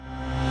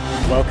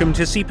Welcome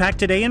to CPAC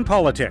Today in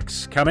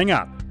Politics. Coming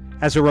up,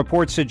 as a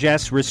report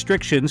suggests,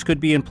 restrictions could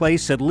be in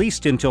place at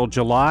least until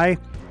July.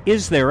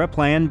 Is there a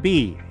plan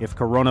B if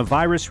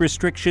coronavirus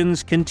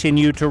restrictions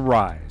continue to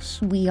rise?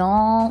 We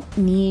all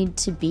need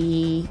to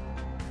be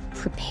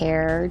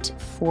prepared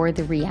for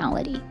the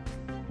reality,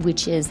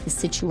 which is the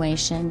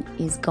situation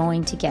is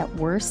going to get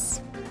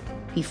worse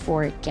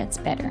before it gets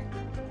better.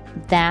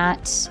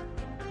 That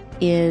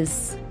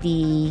is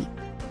the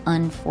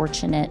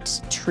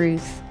unfortunate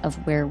truth of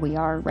where we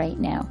are right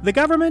now. The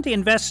government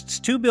invests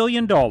 $2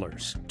 billion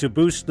to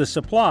boost the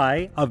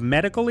supply of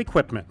medical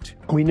equipment.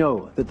 We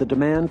know that the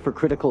demand for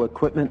critical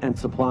equipment and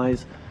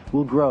supplies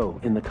will grow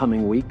in the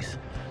coming weeks,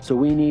 so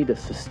we need a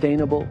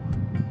sustainable,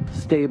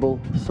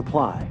 stable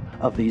supply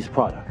of these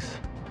products.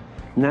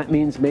 And that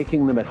means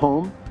making them at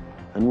home,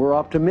 and we're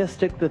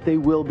optimistic that they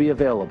will be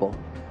available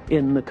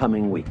in the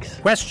coming weeks.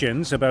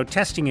 Questions about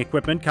testing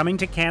equipment coming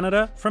to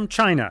Canada from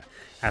China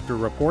after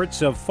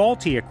reports of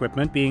faulty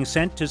equipment being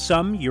sent to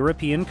some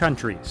European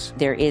countries.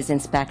 There is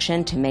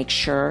inspection to make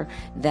sure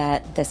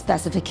that the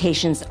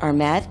specifications are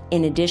met.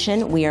 In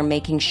addition, we are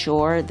making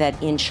sure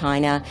that in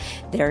China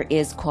there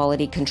is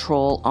quality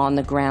control on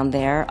the ground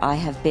there. I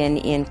have been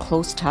in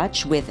close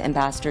touch with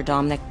Ambassador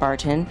Dominic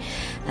Barton,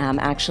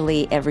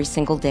 actually every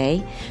single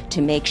day,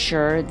 to make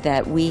sure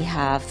that we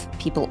have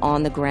people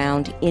on the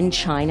ground in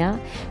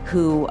China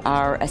who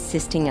are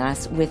assisting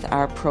us with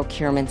our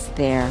procurements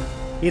there.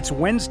 It's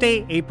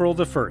Wednesday, April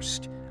the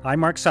 1st.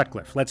 I'm Mark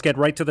Sutcliffe. Let's get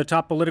right to the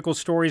top political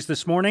stories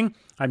this morning.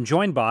 I'm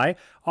joined by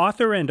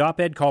author and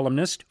op-ed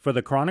columnist for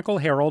the Chronicle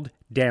Herald,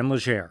 Dan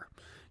Legere.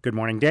 Good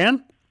morning,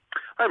 Dan.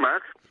 Hi,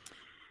 Mark.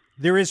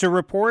 There is a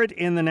report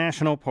in the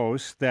National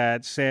Post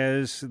that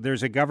says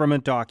there's a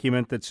government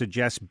document that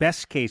suggests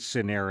best case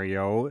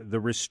scenario,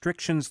 the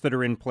restrictions that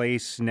are in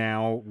place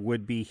now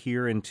would be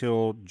here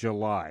until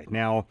July.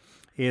 Now,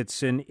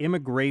 it's an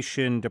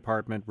Immigration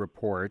Department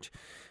report.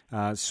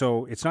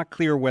 So it's not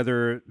clear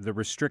whether the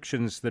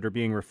restrictions that are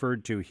being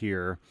referred to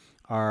here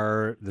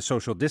are the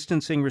social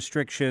distancing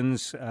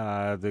restrictions,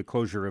 the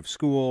closure of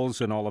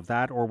schools and all of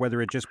that, or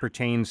whether it just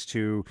pertains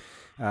to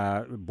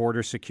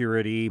border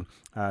security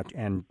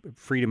and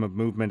freedom of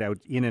movement out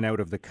in and out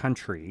of the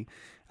country.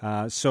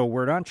 So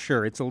we're not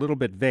sure. It's a little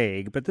bit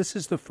vague, but this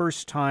is the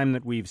first time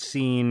that we've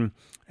seen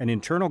an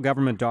internal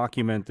government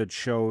document that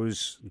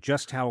shows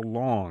just how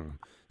long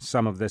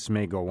some of this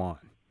may go on.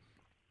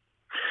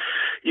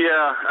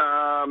 Yeah,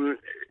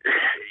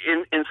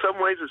 in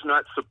some ways it's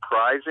not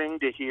surprising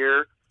to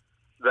hear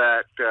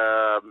that,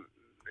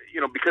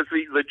 because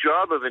the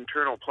job of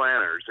internal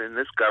planners in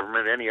this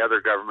government, any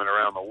other government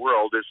around the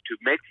world, is to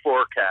make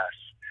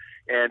forecasts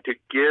and to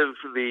give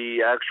the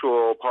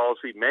actual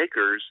policy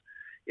makers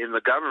in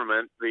the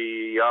government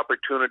the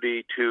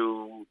opportunity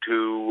to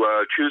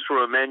choose from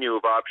a menu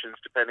of options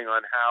depending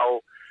on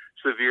how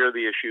severe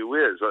the issue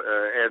is.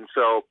 And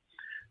so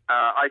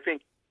I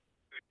think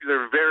there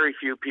are very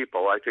few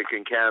people, I think,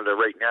 in Canada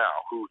right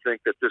now who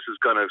think that this is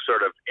going to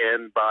sort of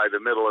end by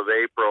the middle of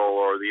April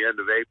or the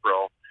end of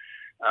April,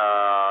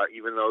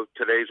 even though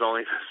today's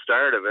only the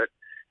start of it.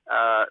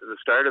 The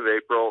start of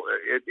April,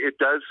 it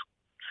does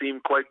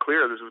seem quite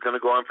clear this is going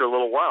to go on for a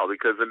little while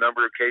because the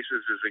number of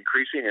cases is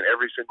increasing in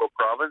every single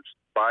province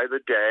by the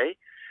day,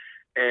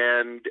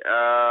 and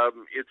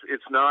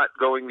it's not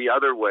going the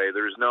other way.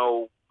 There's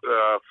no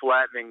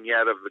flattening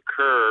yet of the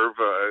curve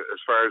as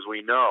far as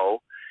we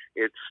know.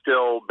 It's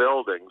still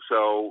building.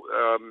 So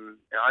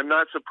I'm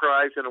not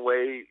surprised in a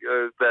way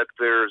that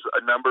there's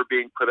a number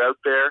being put out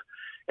there.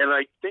 And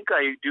I think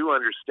I do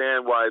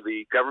understand why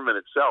the government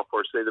itself,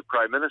 or say the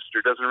Prime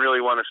Minister, doesn't really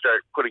want to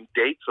start putting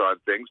dates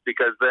on things,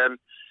 because then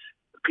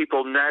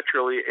people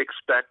naturally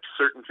expect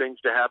certain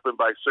things to happen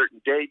by certain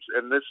dates.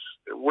 And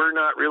we're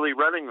not really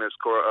running this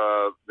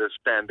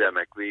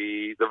pandemic,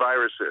 the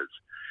virus is.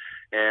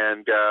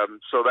 And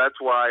so that's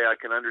why I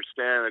can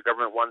understand the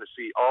government wanting to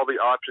see all the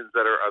options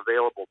that are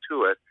available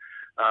to it,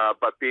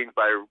 but being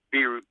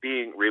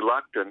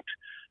reluctant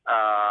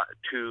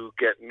to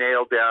get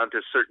nailed down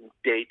to certain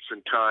dates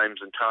and times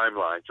and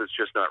timelines. It's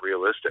just not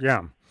realistic.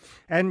 Yeah.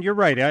 And you're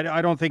right.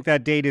 I don't think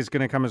that date is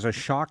going to come as a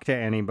shock to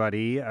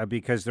anybody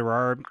because there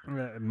are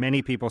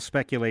many people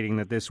speculating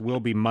that this will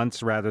be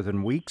months rather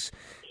than weeks.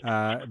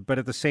 But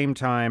at the same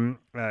time,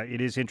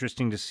 it is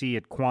interesting to see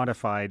it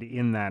quantified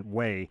in that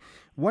way.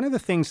 One of the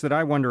things that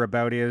I wonder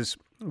about is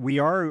we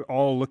are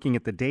all looking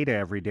at the data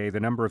every day,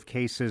 the number of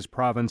cases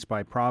province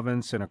by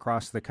province and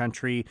across the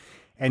country.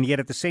 And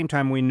yet at the same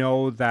time, we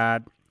know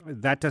that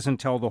that doesn't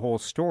tell the whole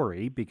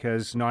story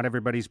because not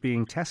everybody's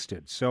being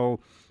tested.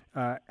 So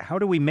how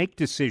do we make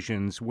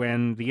decisions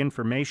when the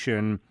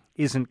information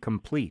isn't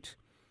complete?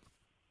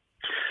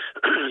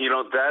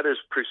 That is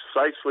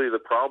precisely the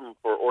problem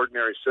for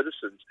ordinary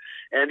citizens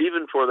and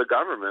even for the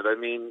government. I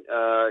mean,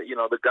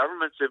 the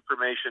government's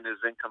information is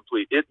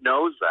incomplete. It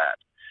knows that.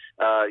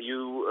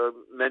 You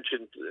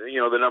mentioned,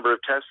 the number of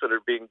tests that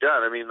are being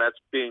done. I mean, that's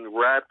being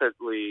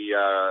rapidly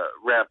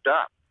ramped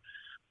up.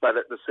 But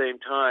at the same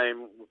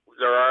time,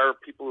 there are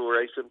people who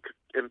are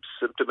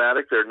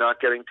asymptomatic. They're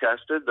not getting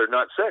tested. They're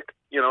not sick.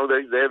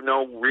 They have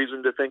no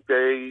reason to think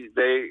they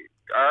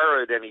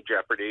are at any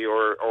jeopardy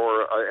or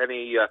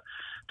any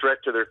threat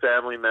to their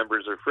family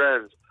members or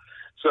friends.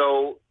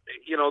 So,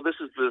 this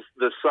is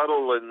the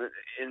subtle and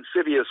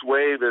insidious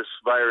way this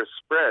virus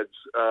spreads.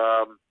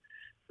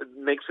 It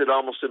makes it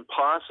almost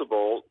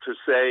impossible to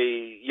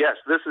say, yes,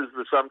 this is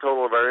the sum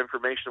total of our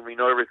information. We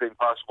know everything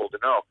possible to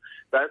know.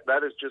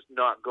 That is just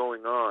not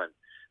going on.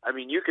 I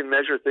mean, you can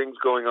measure things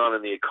going on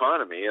in the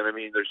economy, and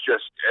there's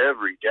just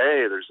every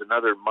day there's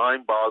another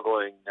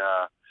mind-boggling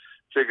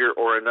figure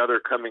or another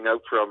coming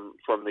out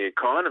from the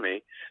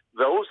economy.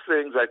 Those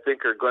things, I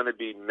think, are going to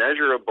be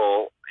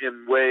measurable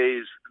in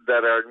ways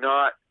that are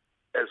not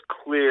as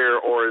clear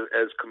or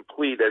as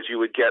complete as you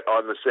would get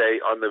on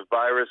the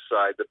virus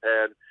side, the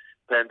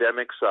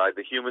pandemic side,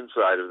 the human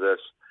side of this.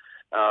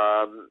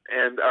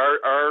 And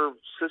our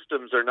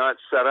systems are not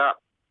set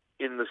up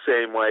in the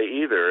same way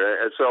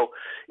either. And so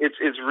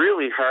it's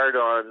really hard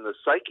on the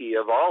psyche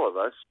of all of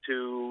us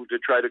to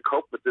try to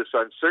cope with this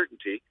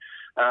uncertainty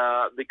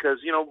because,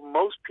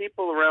 most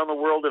people around the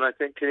world, and I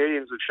think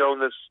Canadians have shown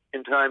this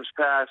in times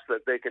past,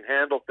 that they can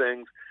handle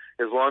things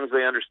as long as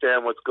they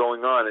understand what's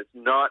going on. It's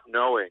not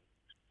knowing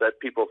that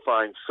people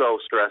find so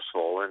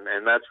stressful,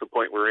 and that's the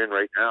point we're in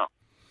right now.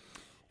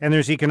 And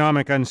there's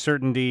economic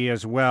uncertainty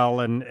as well.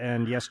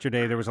 And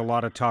yesterday there was a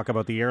lot of talk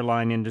about the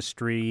airline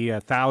industry,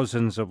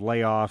 thousands of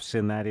layoffs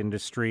in that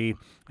industry.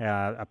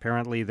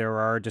 Apparently there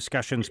are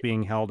discussions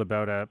being held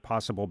about a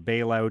possible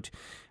bailout.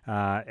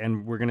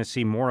 And we're going to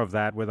see more of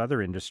that with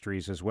other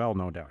industries as well,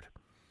 no doubt.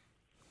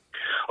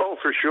 Oh,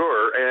 for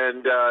sure.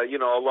 And,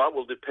 a lot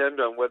will depend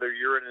on whether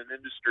you're in an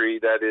industry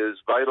that is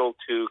vital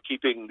to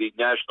keeping the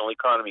national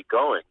economy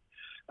going.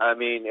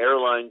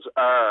 Airlines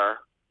are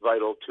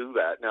vital to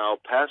that. Now,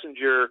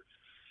 passenger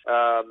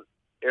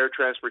air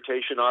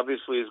transportation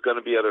obviously is going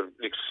to be at an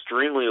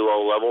extremely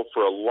low level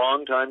for a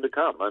long time to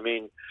come.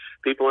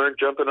 People aren't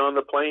jumping on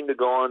the plane to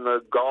go on the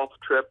golf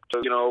trip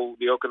to,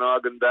 the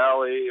Okanagan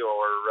Valley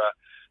or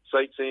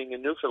sightseeing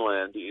in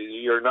Newfoundland.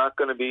 You're not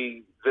going to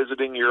be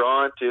visiting your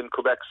aunt in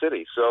Quebec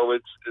City. So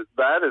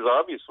that is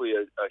obviously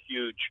a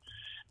huge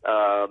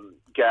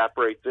gap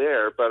right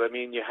there. But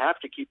you have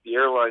to keep the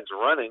airlines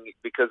running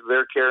because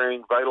they're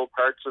carrying vital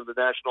parts of the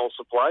national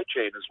supply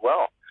chain as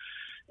well.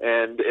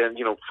 And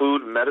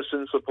food and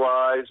medicine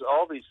supplies,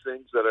 all these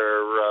things that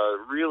are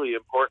really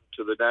important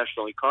to the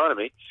national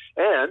economy.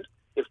 And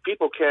if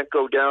people can't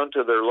go down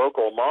to their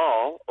local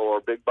mall or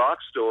big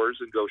box stores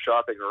and go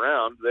shopping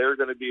around, they're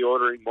going to be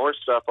ordering more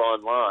stuff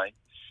online.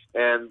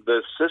 And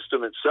the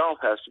system itself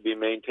has to be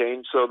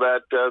maintained so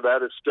that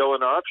that is still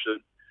an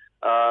option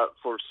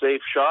for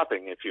safe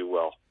shopping, if you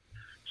will.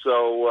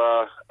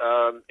 So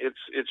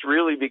it's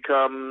really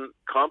become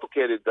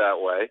complicated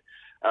that way.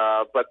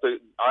 But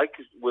I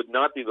would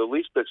not be the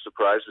least bit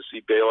surprised to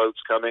see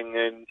bailouts coming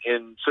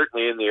in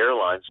certainly in the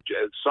airlines.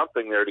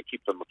 Something there to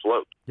keep them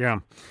afloat. Yeah.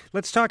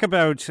 Let's talk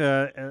about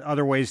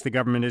other ways the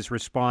government is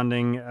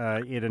responding.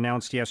 It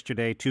announced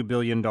yesterday $2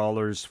 billion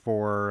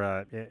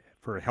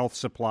for health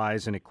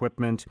supplies and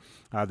equipment.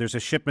 There's a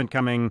shipment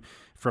coming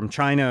from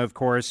China, of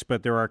course,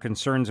 but there are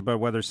concerns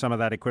about whether some of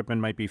that equipment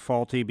might be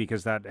faulty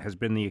because that has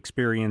been the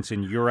experience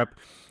in Europe.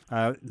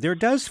 There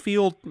does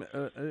feel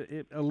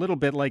a little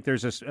bit like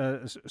there's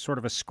a sort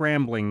of a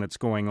scrambling that's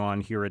going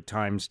on here at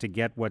times to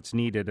get what's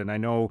needed. And I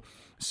know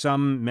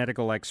some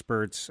medical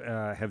experts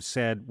have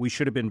said we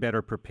should have been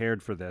better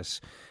prepared for this.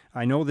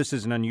 I know this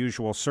is an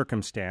unusual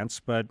circumstance,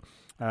 but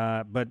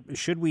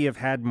should we have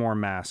had more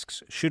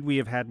masks? Should we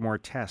have had more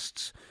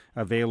tests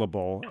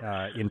available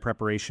in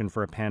preparation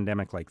for a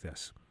pandemic like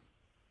this?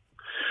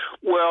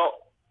 Well,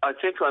 I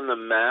think on the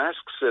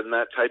masks and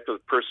that type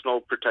of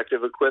personal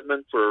protective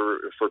equipment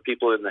for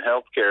people in the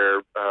healthcare,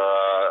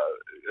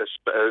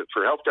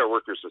 for healthcare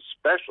workers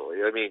especially,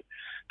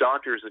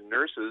 doctors and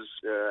nurses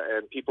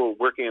and people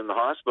working in the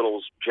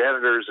hospitals,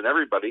 janitors and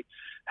everybody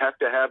have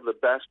to have the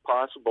best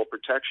possible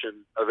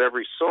protection of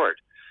every sort.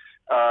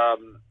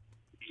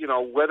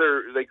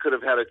 Whether they could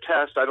have had a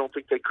test, I don't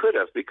think they could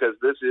have, because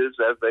this is,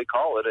 as they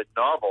call it, a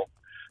novel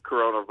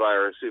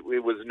coronavirus.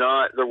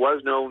 There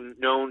was no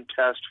known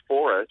test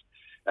for it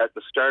at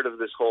the start of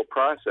this whole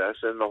process,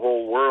 and the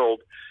whole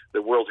world,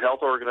 the World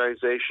Health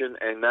Organization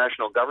and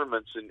national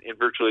governments in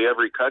virtually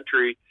every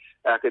country,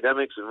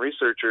 academics and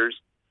researchers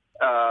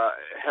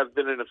have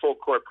been in a full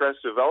court press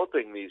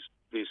developing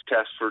these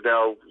tests for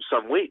now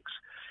some weeks.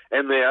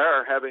 And they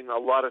are having a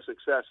lot of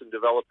success in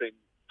developing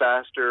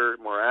faster,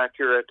 more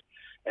accurate,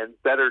 and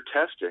better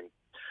testing.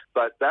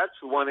 But that's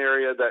one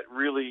area that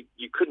really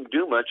you couldn't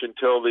do much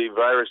until the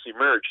virus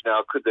emerged.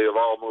 Now, could they have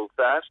all moved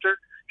faster?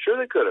 Sure,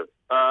 they could have.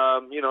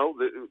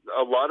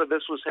 A lot of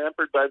this was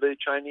hampered by the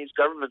Chinese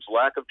government's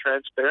lack of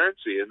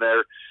transparency, and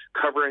they're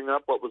covering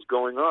up what was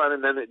going on.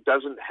 And then it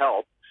doesn't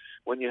help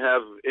when you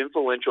have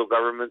influential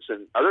governments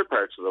in other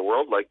parts of the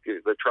world, like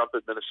the Trump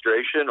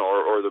administration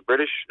or the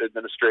British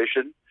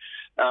administration,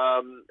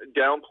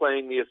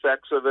 downplaying the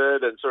effects of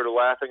it and sort of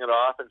laughing it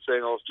off and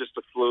saying, oh, it's just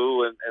the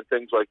flu and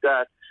things like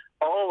that.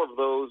 All of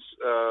those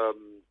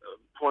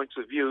points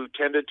of view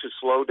tended to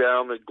slow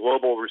down the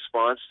global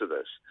response to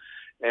this.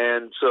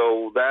 And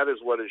so that is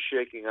what is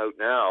shaking out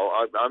now.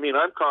 I mean,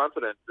 I'm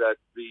confident that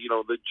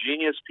the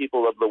genius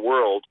people of the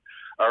world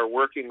are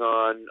working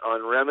on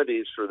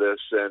remedies for this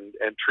and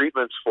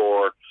treatments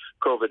for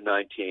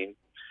COVID-19.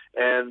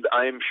 And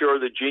I'm sure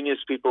the genius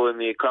people in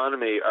the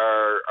economy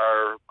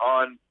are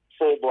on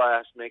full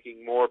blast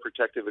making more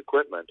protective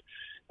equipment.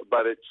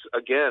 But it's,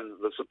 again,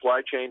 the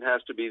supply chain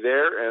has to be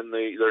there, and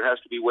there has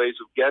to be ways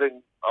of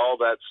getting all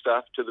that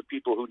stuff to the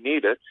people who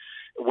need it,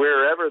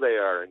 wherever they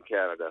are in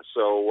Canada.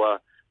 So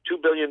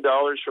 $2 billion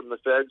from the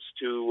feds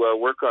to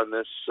work on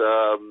this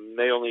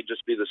may only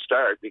just be the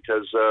start,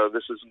 because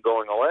this isn't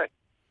going away.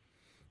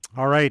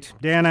 All right.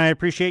 Dan, I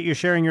appreciate you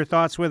sharing your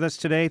thoughts with us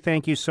today.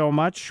 Thank you so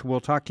much. We'll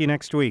talk to you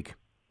next week.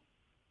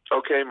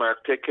 Okay,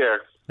 Mark. Take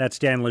care. That's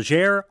Dan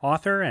Legere,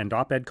 author and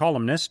op-ed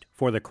columnist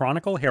for the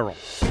Chronicle Herald.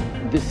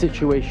 This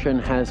situation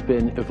has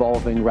been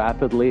evolving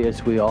rapidly,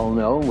 as we all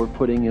know. We're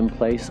putting in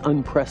place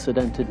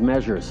unprecedented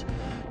measures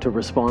to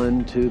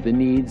respond to the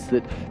needs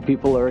that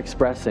people are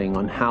expressing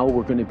on how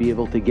we're going to be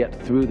able to get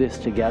through this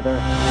together.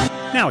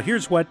 Now,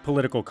 here's what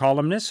political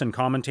columnists and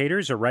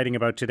commentators are writing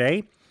about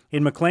today.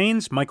 In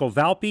Maclean's, Michael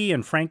Valpy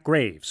and Frank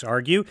Graves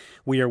argue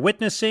we are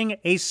witnessing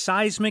a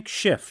seismic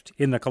shift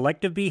in the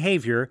collective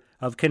behavior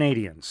of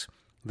Canadians.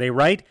 They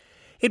write,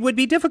 it would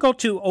be difficult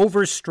to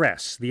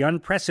overstress the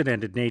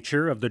unprecedented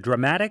nature of the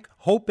dramatic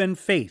hope and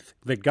faith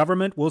that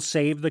government will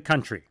save the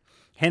country.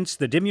 Hence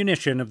the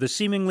diminution of the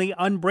seemingly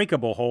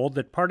unbreakable hold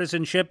that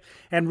partisanship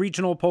and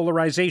regional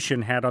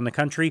polarization had on the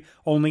country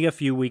only a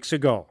few weeks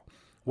ago.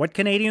 What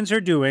Canadians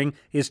are doing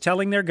is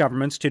telling their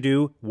governments to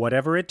do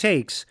whatever it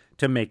takes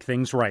to make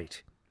things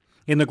right.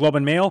 In the Globe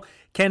and Mail,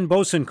 Ken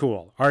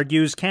Bosanquet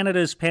argues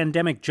Canada's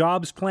pandemic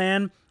jobs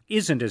plan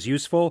isn't as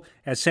useful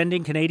as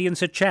sending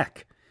Canadians a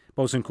check.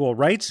 Bosanquet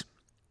writes,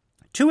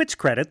 to its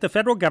credit, the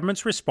federal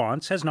government's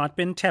response has not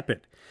been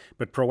tepid,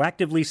 but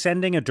proactively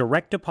sending a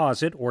direct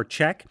deposit or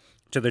check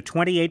to the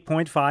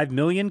 28.5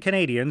 million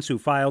Canadians who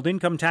filed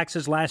income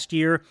taxes last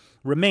year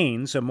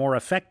remains a more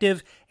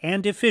effective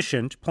and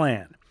efficient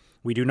plan.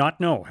 We do not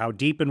know how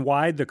deep and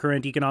wide the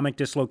current economic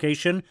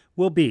dislocation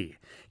will be.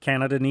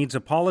 Canada needs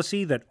a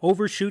policy that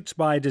overshoots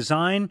by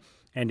design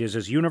and is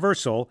as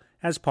universal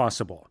as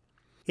possible.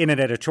 In an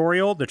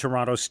editorial, the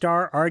Toronto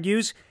Star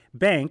argues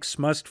banks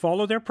must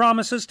follow their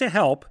promises to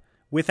help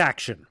with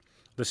action.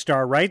 The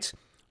Star writes,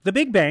 the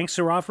big banks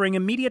are offering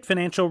immediate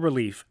financial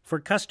relief for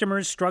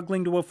customers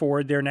struggling to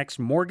afford their next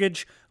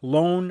mortgage,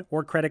 loan,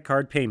 or credit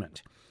card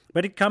payment.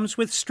 But it comes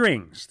with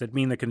strings that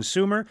mean the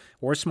consumer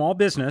or small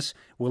business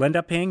will end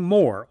up paying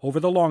more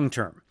over the long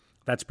term.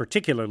 That's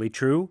particularly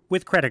true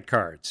with credit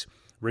cards.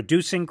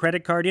 Reducing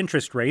credit card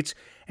interest rates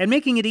and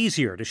making it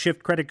easier to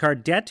shift credit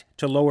card debt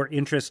to lower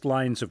interest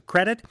lines of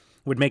credit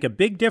would make a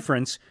big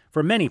difference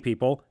for many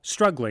people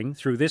struggling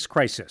through this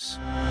crisis.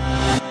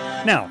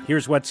 Now,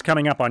 here's what's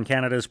coming up on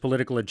Canada's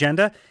political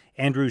agenda.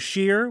 Andrew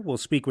Scheer will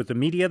speak with the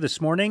media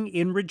this morning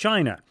in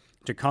Regina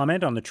to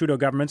comment on the Trudeau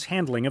government's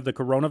handling of the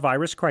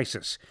coronavirus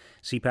crisis.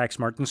 CPAC's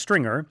Martin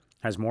Stringer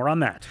has more on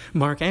that.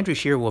 Mark, Andrew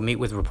Scheer will meet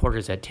with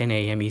reporters at 10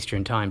 a.m.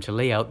 Eastern Time to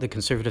lay out the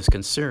Conservatives'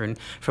 concern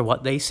for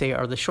what they say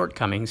are the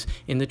shortcomings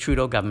in the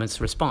Trudeau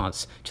government's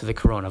response to the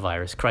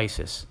coronavirus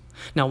crisis.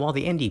 Now, while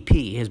the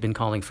NDP has been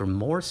calling for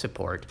more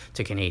support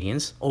to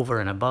Canadians over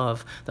and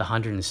above the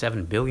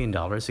 $107 billion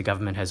the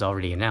government has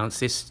already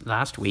announced this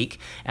last week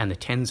and the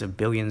tens of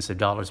billions of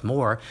dollars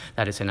more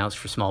that it's announced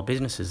for small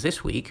businesses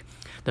this week,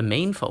 the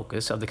main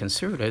focus of the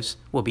Conservatives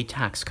will be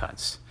tax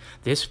cuts.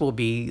 This will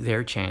be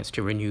their chance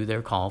to renew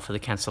their call for the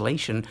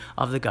cancellation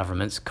of the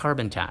government's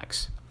carbon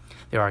tax.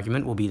 Their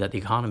argument will be that the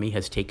economy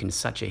has taken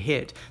such a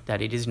hit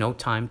that it is no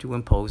time to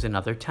impose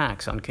another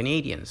tax on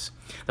Canadians.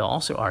 They'll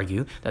also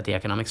argue that the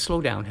economic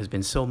slowdown has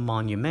been so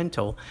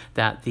monumental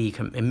that the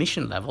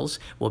emission levels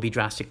will be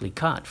drastically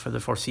cut for the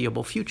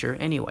foreseeable future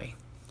anyway.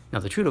 Now,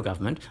 the Trudeau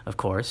government, of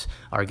course,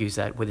 argues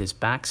that with its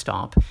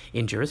backstop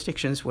in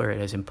jurisdictions where it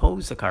has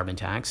imposed the carbon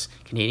tax,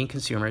 Canadian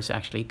consumers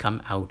actually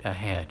come out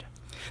ahead.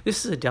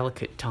 This is a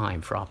delicate time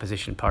for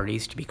opposition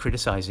parties to be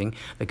criticizing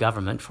the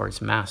government for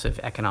its massive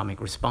economic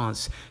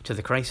response to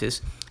the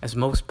crisis, as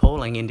most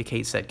polling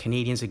indicates that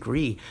Canadians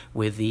agree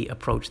with the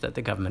approach that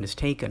the government has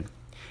taken.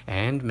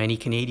 And many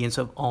Canadians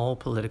of all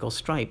political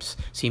stripes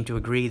seem to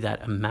agree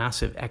that a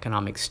massive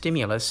economic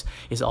stimulus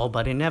is all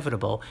but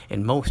inevitable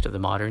in most of the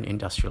modern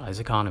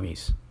industrialized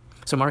economies.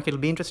 So, Mark, it'll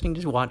be interesting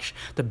to watch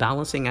the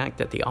balancing act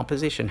that the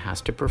opposition has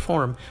to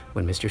perform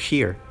when Mr.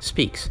 Scheer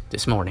speaks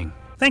this morning.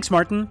 Thanks,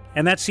 Martin.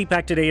 And that's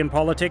CPAC Today in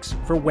Politics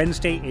for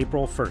Wednesday,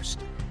 April 1st.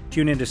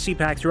 Tune into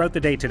CPAC throughout the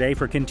day today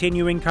for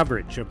continuing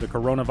coverage of the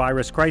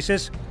coronavirus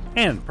crisis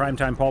and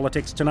Primetime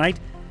Politics tonight.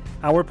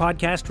 Our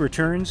podcast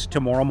returns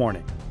tomorrow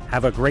morning.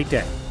 Have a great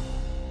day.